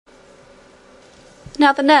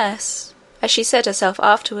Now the nurse, as she said herself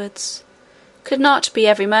afterwards, could not be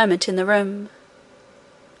every moment in the room,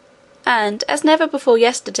 and as never before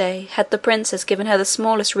yesterday had the princess given her the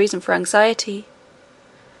smallest reason for anxiety,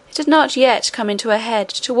 it had not yet come into her head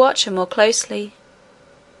to watch her more closely.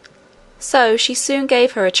 So she soon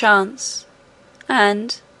gave her a chance,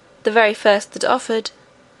 and, the very first that offered,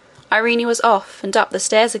 Irene was off and up the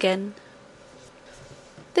stairs again.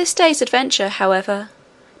 This day's adventure, however,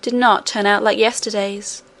 did not turn out like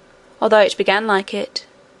yesterday's, although it began like it.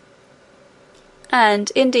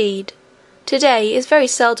 And, indeed, today is very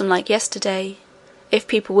seldom like yesterday, if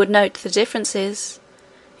people would note the differences,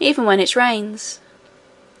 even when it rains.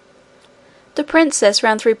 The princess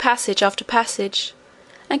ran through passage after passage,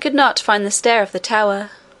 and could not find the stair of the tower.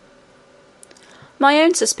 My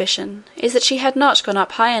own suspicion is that she had not gone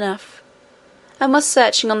up high enough, and was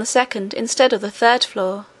searching on the second instead of the third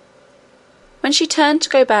floor. When she turned to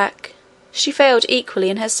go back, she failed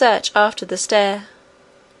equally in her search after the stair.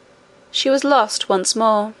 She was lost once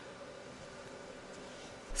more.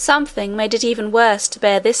 Something made it even worse to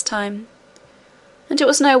bear this time, and it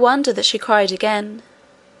was no wonder that she cried again.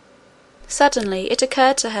 Suddenly it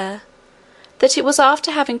occurred to her that it was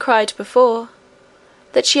after having cried before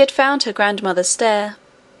that she had found her grandmother's stair.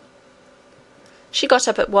 She got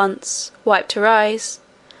up at once, wiped her eyes,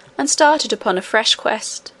 and started upon a fresh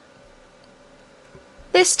quest.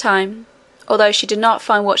 This time, although she did not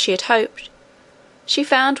find what she had hoped, she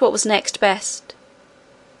found what was next best.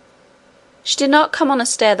 She did not come on a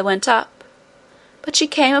stair that went up, but she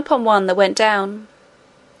came upon one that went down.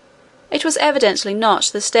 It was evidently not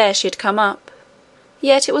the stair she had come up,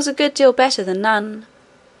 yet it was a good deal better than none.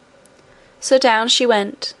 So down she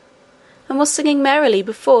went, and was singing merrily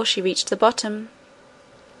before she reached the bottom.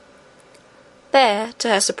 There, to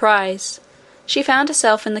her surprise, she found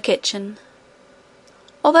herself in the kitchen.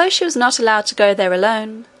 Although she was not allowed to go there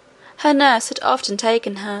alone, her nurse had often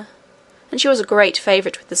taken her, and she was a great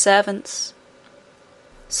favourite with the servants.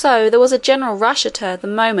 So there was a general rush at her the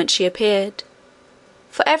moment she appeared,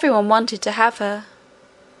 for everyone wanted to have her,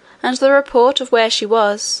 and the report of where she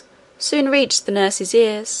was soon reached the nurse's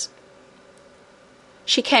ears.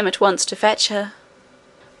 She came at once to fetch her,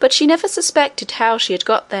 but she never suspected how she had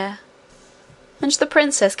got there, and the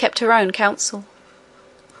princess kept her own counsel.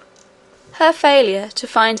 Her failure to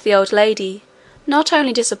find the old lady not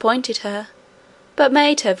only disappointed her, but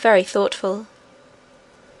made her very thoughtful.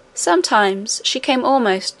 Sometimes she came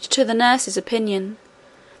almost to the nurse's opinion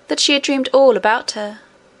that she had dreamed all about her,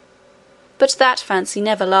 but that fancy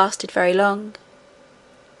never lasted very long.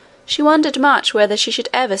 She wondered much whether she should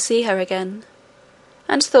ever see her again,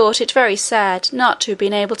 and thought it very sad not to have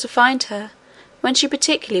been able to find her when she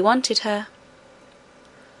particularly wanted her.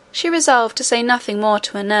 She resolved to say nothing more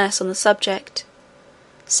to her nurse on the subject,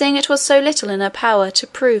 seeing it was so little in her power to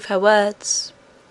prove her words.